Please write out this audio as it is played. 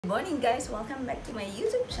morning guys! Welcome back to my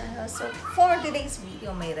YouTube channel. So for today's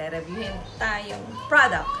video, may re-reviewin tayong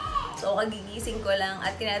product. So kagigising ko lang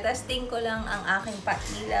at tinatesting ko lang ang aking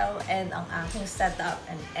pa-ilaw and ang aking setup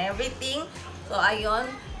and everything. So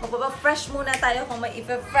ayun, magpapa-fresh muna tayo kung may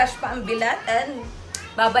ipa-fresh pa ang bilat and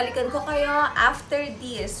babalikan ko kayo after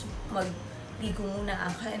this. Ligo muna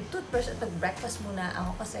ako and toothbrush at breakfast muna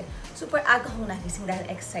ako kasi super aga kong nagising dahil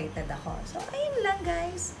excited ako. So, ayun lang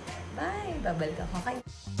guys. Bye! Babalik ako kayo.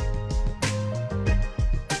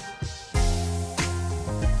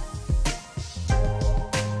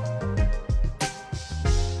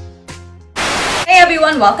 Hey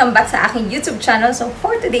everyone! Welcome back sa aking YouTube channel. So,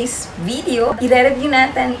 for today's video, i-review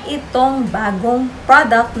natin itong bagong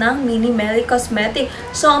product ng Minimeli Cosmetic.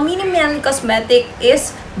 So, Minimeli Cosmetic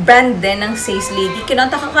is brand din ng Sales Lady.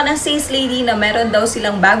 Kinontak ako ng Sales Lady na meron daw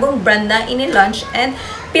silang bagong brand na ini-launch and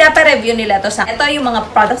pinapa-review nila to sa akin. Ito yung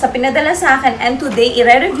mga products na pinadala sa akin and today,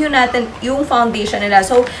 i-review natin yung foundation nila.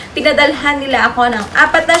 So, pinadalhan nila ako ng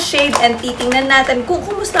 4 na shade and titingnan natin kung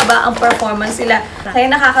kumusta ba ang performance nila. Kaya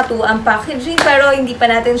nakakatuwa ang packaging pero hindi pa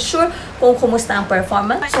natin sure kung kumusta ang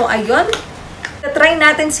performance. So, ayun. Try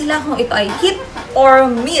natin sila kung ito ay hit or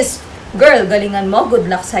miss. Girl, galingan mo. Good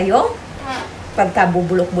luck sa'yo. Pagka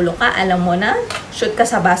bubulok-bulok ka, alam mo na, shoot ka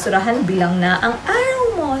sa basurahan, bilang na ang araw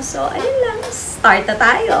mo. So, ayun lang. Start na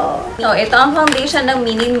tayo. So, ito ang foundation ng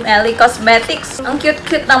Minimeli Cosmetics. Ang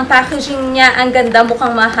cute-cute ng packaging niya. Ang ganda,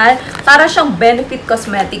 mukhang mahal. Para siyang Benefit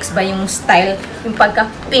Cosmetics ba yung style, yung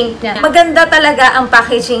pagka-pink niya. Maganda talaga ang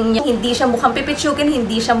packaging niya. Hindi siya mukhang pipitsugin,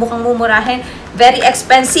 hindi siya mukhang mumurahin. Very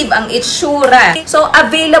expensive ang itsura. So,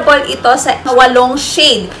 available ito sa 8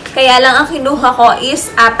 shade. Kaya lang ang kinuha ko is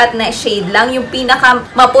 4 na shade lang. Yung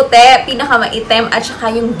pinaka-maputi, pinaka-maitim, at saka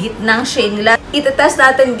yung gitnang shade nila. Itetest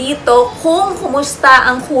natin dito kung kumusta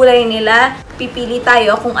ang kulay nila. Pipili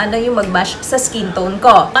tayo kung ano yung mag-match sa skin tone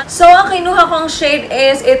ko. So, ang kinuha kong shade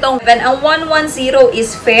is itong 7. Ang 110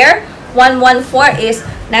 is fair, 114 is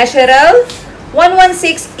natural,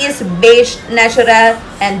 116 is beige natural,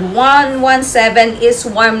 and 117 is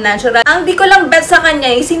warm natural. Ang di ko lang bet sa kanya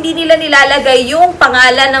is hindi nila nilalagay yung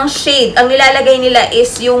pangalan ng shade. Ang nilalagay nila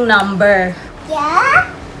is yung number. Yeah?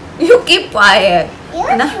 You keep quiet. You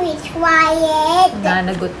keep quiet.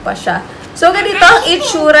 Nanagot pa siya. So, ganito ang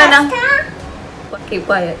itsura ng... Keep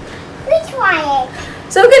quiet. Keep quiet.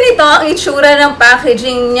 So, ganito ang itsura ng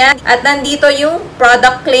packaging niya. At nandito yung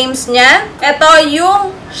product claims niya. Ito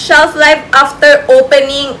yung shelf life after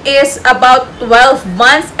opening is about 12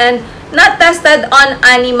 months and not tested on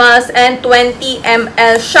animals and 20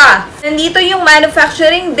 ml siya. Nandito yung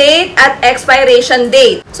manufacturing date at expiration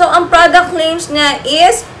date. So, ang product claims niya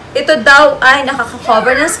is ito daw ay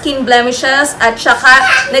nakaka-cover ng skin blemishes at saka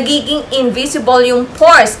nagiging invisible yung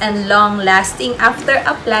pores and long-lasting after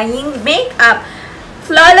applying makeup.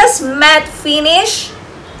 Flawless matte finish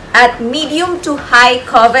at medium to high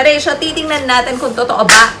coverage. So, titingnan natin kung totoo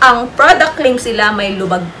ba ang product claims sila may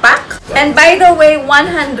lubag pack. And by the way,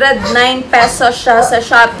 109 pesos siya sa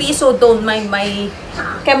Shopee. So, don't mind my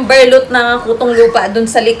Kimberlut na kutong lupa dun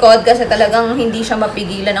sa likod kasi talagang hindi siya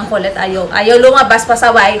mapigilan ang kulit. Ayaw lumabas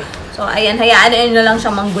pasaway. So, ayan, hayaan nyo lang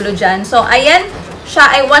siyang manggulo dyan. So, ayan,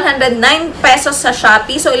 siya ay 109 pesos sa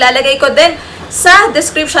Shopee. So, ilalagay ko din sa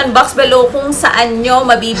description box below kung saan nyo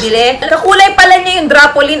mabibili. Kakulay pala niya yung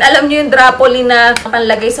Drapolin. Alam nyo yung Drapolin na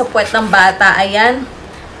panlagay sa puwet ng bata. Ayan.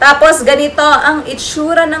 Tapos, ganito ang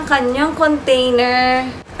itsura ng kanyang container.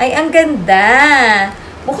 Ay, ang ganda.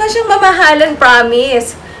 Mukha siyang mamahalan,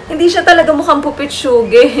 promise. Hindi siya talaga mukhang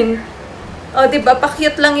pupitsugin. O, diba?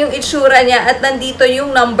 Pa-cute lang yung itsura niya at nandito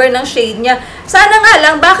yung number ng shade niya. Sana nga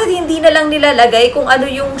lang, bakit hindi na lang nilalagay kung ano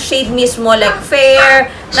yung shade mismo, like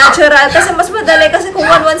fair, natural. Kasi mas madali, kasi kung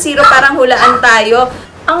 110, parang hulaan tayo.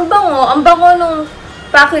 Ang bango nung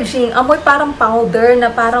packaging, amoy parang powder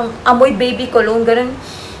na parang amoy baby cologne, ganun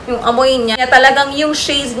yung amoy niya. Talagang yung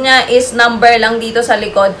shades niya is number lang dito sa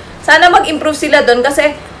likod. Sana mag-improve sila doon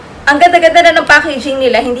kasi ang ganda-ganda na ng packaging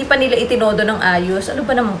nila, hindi pa nila itinodo ng ayos. Ano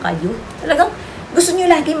ba naman kayo? Talagang gusto nyo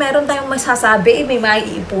lagi meron tayong masasabi, may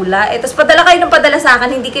maiipula. Tapos padala kayo ng padala sa akin,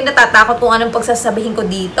 hindi kayo natatakot kung anong pagsasabihin ko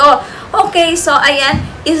dito. Okay, so ayan,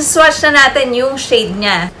 isi-swatch na natin yung shade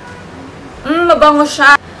niya. Mabango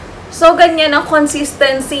siya. So, ganyan ang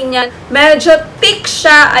consistency niya. Medyo thick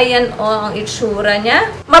siya. Ayan ang itsura niya.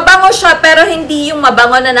 Mabango siya, pero hindi yung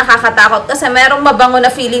mabango na nakakatakot. Kasi merong mabango na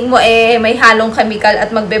feeling mo, may halong chemical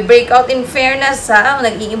at magbe-breakout. In fairness,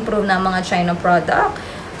 nag-i-improve na mga China product.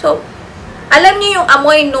 So, alam niyo yung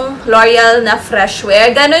amoy nung L'Oreal na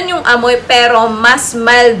Freshwear. Ganon yung amoy, pero mas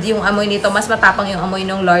mild yung amoy nito. Mas matapang yung amoy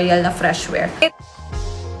nung L'Oreal na Freshwear.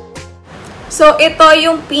 So, ito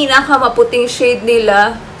yung pinakamaputing shade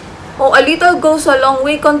nila. Oh, a little goes a long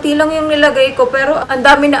way. Konti lang yung nilagay ko, pero ang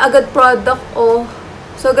dami na agad product, oh.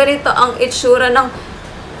 So, ganito ang itsura ng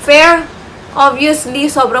Fair. Obviously,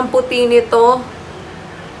 sobrang puti nito.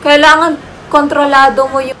 Kailangan kontrolado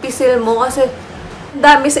mo yung pisil mo kasi ang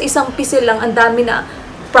dami sa isang pisil lang, ang dami na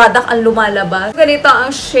product ang lumalabas. Ganito ang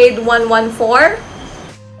shade 114.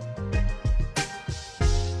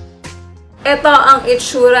 Ito ang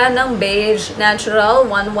itsura ng beige natural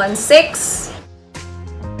 116.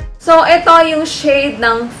 So, ito yung shade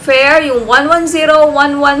ng fair, yung 110,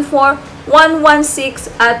 114,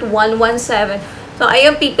 116, at 117. So,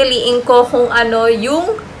 ayun, pipiliin ko kung ano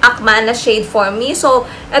yung akma na shade for me. So,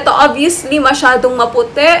 ito obviously masyadong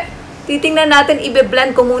maputi. Titingnan natin,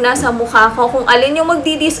 i-blend ko muna sa mukha ko kung alin yung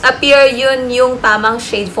magdi-disappear, yun yung tamang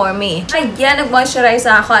shade for me. Ayan, nag-moisturize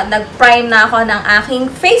ako at nag-prime na ako ng aking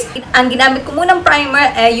face. Ang ginamit ko munang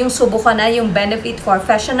primer yung subok ko na, yung Benefit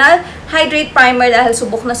Professional Hydrate Primer dahil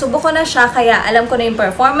subok ko na siya, kaya alam ko na yung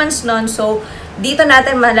performance nun. So, dito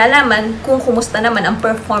natin malalaman kung kumusta naman ang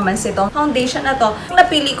performance nitong foundation na to. Ang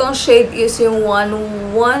napili kong shade is yung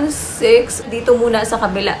 116. Dito muna sa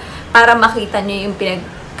kabila para makita nyo yung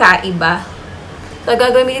pinagkaiba. So,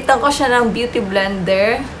 gagamitan ko siya ng beauty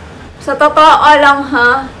blender. Sa totoo lang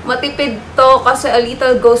ha, matipid to kasi a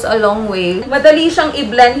little goes a long way. Madali siyang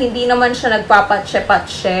i-blend, hindi naman siya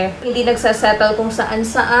nagpapatsye-patsye. Hindi nagsasettle kung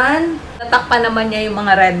saan-saan. Natakpan naman niya yung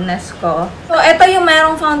mga redness ko. So, ito yung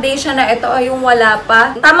merong foundation na ito ay yung wala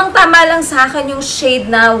pa. Tamang-tama lang sa akin yung shade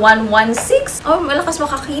na 116. Oh, malakas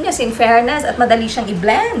makakinis in fairness at madali siyang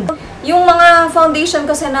i-blend. Yung mga foundation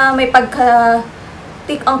kasi na may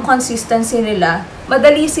pagka-thick ang consistency nila,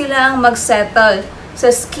 madali silang mag-settle sa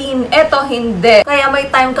skin. Ito, hindi. Kaya may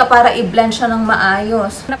time ka para i-blend siya ng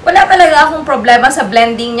maayos. Wala talaga akong problema sa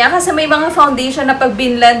blending niya kasi may mga foundation na pag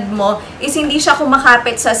binlend mo is hindi siya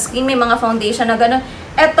kumakapit sa skin. May mga foundation na gano'n.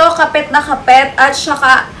 Ito, kapit na kapit at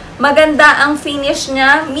saka maganda ang finish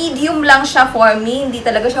niya. Medium lang siya for me. Hindi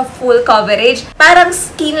talaga siya full coverage. Parang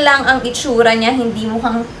skin lang ang itsura niya. Hindi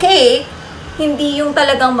mukhang cake. Hindi yung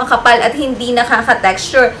talagang makapal at hindi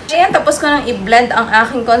nakaka-texture. Ayan, tapos ko nang i-blend ang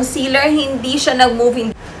aking concealer. Hindi siya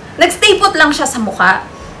nag-move. Nag-stay put lang siya sa mukha.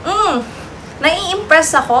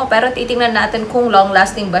 Nai-impress ako, pero titingnan natin kung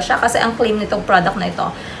long-lasting ba siya. Kasi ang claim nitong product na ito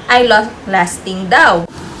ay long-lasting daw.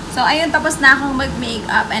 So, ayun, tapos na akong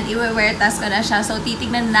mag-makeup and i-wear test ko na siya. So,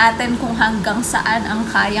 titingnan natin kung hanggang saan ang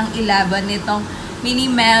kayang ilaban nitong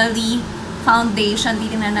Minimeli foundation.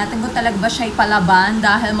 Titingnan natin kung talaga ba siya ipalaban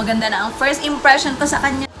dahil maganda na ang first impression ko sa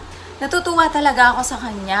kanya. Natutuwa talaga ako sa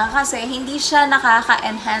kanya kasi hindi siya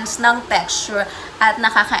nakaka-enhance ng texture at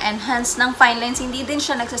nakaka-enhance ng fine lines. Hindi din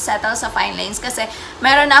siya nagsasettle sa fine lines kasi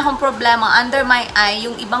meron na akong problema under my eye.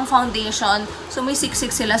 Yung ibang foundation, sumisiksik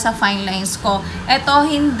sila sa fine lines ko. Ito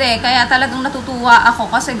hindi. Kaya talagang natutuwa ako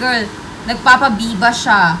kasi girl, nagpapabiba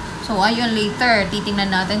siya. So, ayun, later,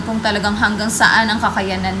 titingnan natin kung talagang hanggang saan ang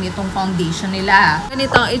kakayanan nitong foundation nila.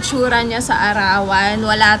 Ganito ang itsura niya sa arawan.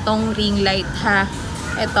 Wala tong ring light, ha.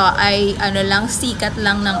 Ito ay, lang, sikat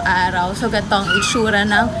lang ng araw. So, ganito ang itsura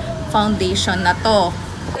ng foundation na to.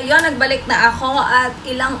 Ayun, nagbalik na ako at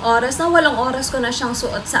ilang oras na, 8 oras ko na siyang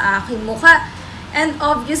suot sa aking mukha. And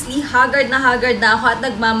obviously, haggard na ako at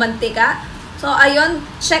nagmamantika. So, ayun,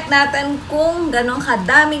 check natin kung ganong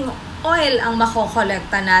kadaming oil ang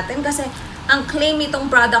makokolekta natin kasi ang claim nitong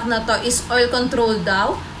product na to is oil control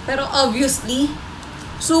daw, pero obviously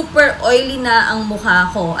super oily na ang mukha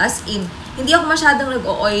ko, as in hindi ako masyadong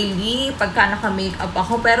nag-oily pagka naka-makeup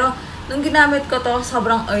ako, pero nung ginamit ko to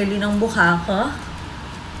sobrang oily ng mukha ko.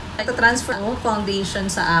 Ito transfer ko foundation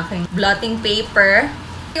sa aking blotting paper.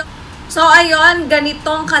 So ayun,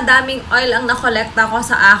 ganitong kadaming oil ang nakolekta ko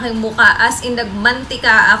sa aking mukha, as in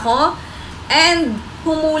nagmantika ako and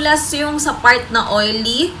humulas yung sa part na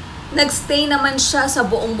oily. Nagstay naman siya sa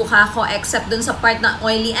buong mukha ko except dun sa part na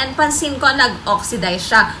oily. And pansin ko, nag-oxidize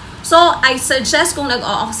siya. So, I suggest kung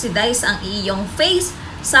nag-oxidize ang iyong face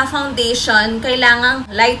sa foundation, kailangang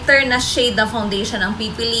lighter na shade na foundation ang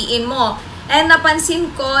pipiliin mo. And napansin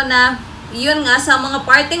ko na, yun nga, sa mga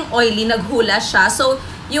parting oily, naghula siya. So,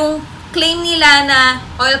 yung claim nila na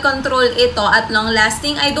oil control ito at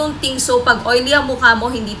long-lasting, I don't think so. Pag oily ang mukha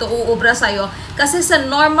mo, hindi to uubra sa'yo. Kasi sa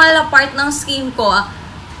normal na part ng skin ko,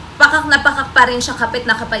 pakak na pakak pa rin siya, kapit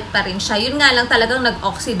na kapit pa rin siya. Yun nga lang talagang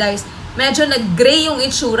nag-oxidize. Medyo nag-gray yung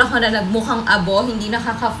itsura ko na nagmukhang abo, hindi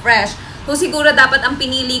nakaka-fresh. So siguro dapat ang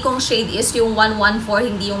pinili kong shade is yung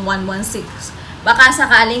 114, hindi yung 116. Baka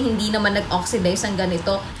sakaling hindi naman nag-oxidize ang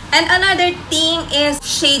ganito. And another thing is,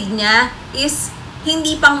 shade niya is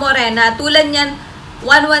hindi pang morena. Tulad niyan,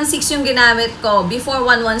 116 yung ginamit ko. Before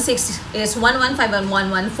 116 is 115 and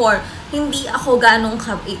 114. hindi ako ganong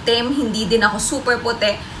itim, hindi din ako super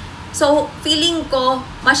puti. So, feeling ko,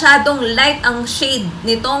 masyadong light ang shade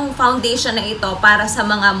nitong foundation na ito para sa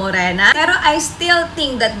mga morena. Pero I still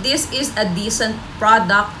think that this is a decent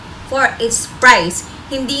product for its price.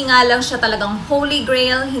 Hindi nga lang siya talagang holy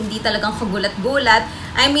grail, hindi talagang kagulat-gulat.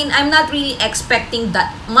 I mean, I'm not really expecting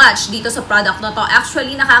that much dito sa product na to.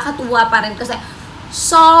 Actually, nakakatuwa pa rin kasi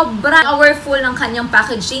sobrang powerful ng kanyang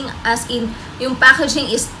packaging. As in, yung packaging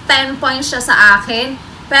is 10 points siya sa akin.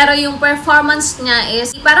 Pero yung performance niya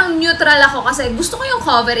is parang neutral ako kasi gusto ko yung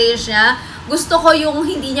coverage niya. Gusto ko yung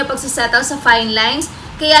hindi niya pagsisettle sa fine lines.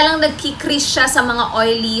 Kaya lang nagki-crease siya sa mga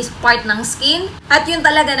oily part ng skin. At yun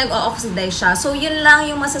talaga nag-o-oxidize siya. So yun lang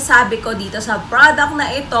yung masasabi ko dito sa product na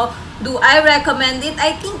ito. Do I recommend it?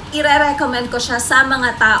 I think i-recommend ko siya sa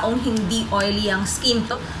mga taong hindi oily ang skin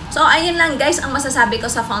to. So ayun lang guys ang masasabi ko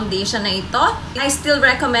sa foundation na ito. I still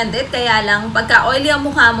recommend it. Kaya lang pagka oily ang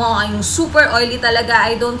mukha mo, yung super oily talaga,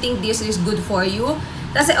 I don't think this is good for you.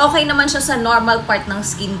 Kasi okay naman siya sa normal part ng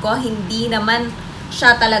skin ko. Hindi naman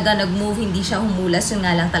siya talaga nag-move, hindi siya humulas, yun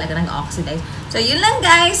nga lang talaga nag-oxidize. So, yun lang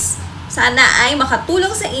guys. Sana ay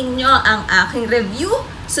makatulong sa inyo ang aking review.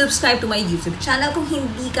 Subscribe to my YouTube channel kung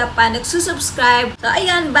hindi ka pa nagsusubscribe. So,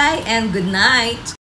 ayan, bye and good night!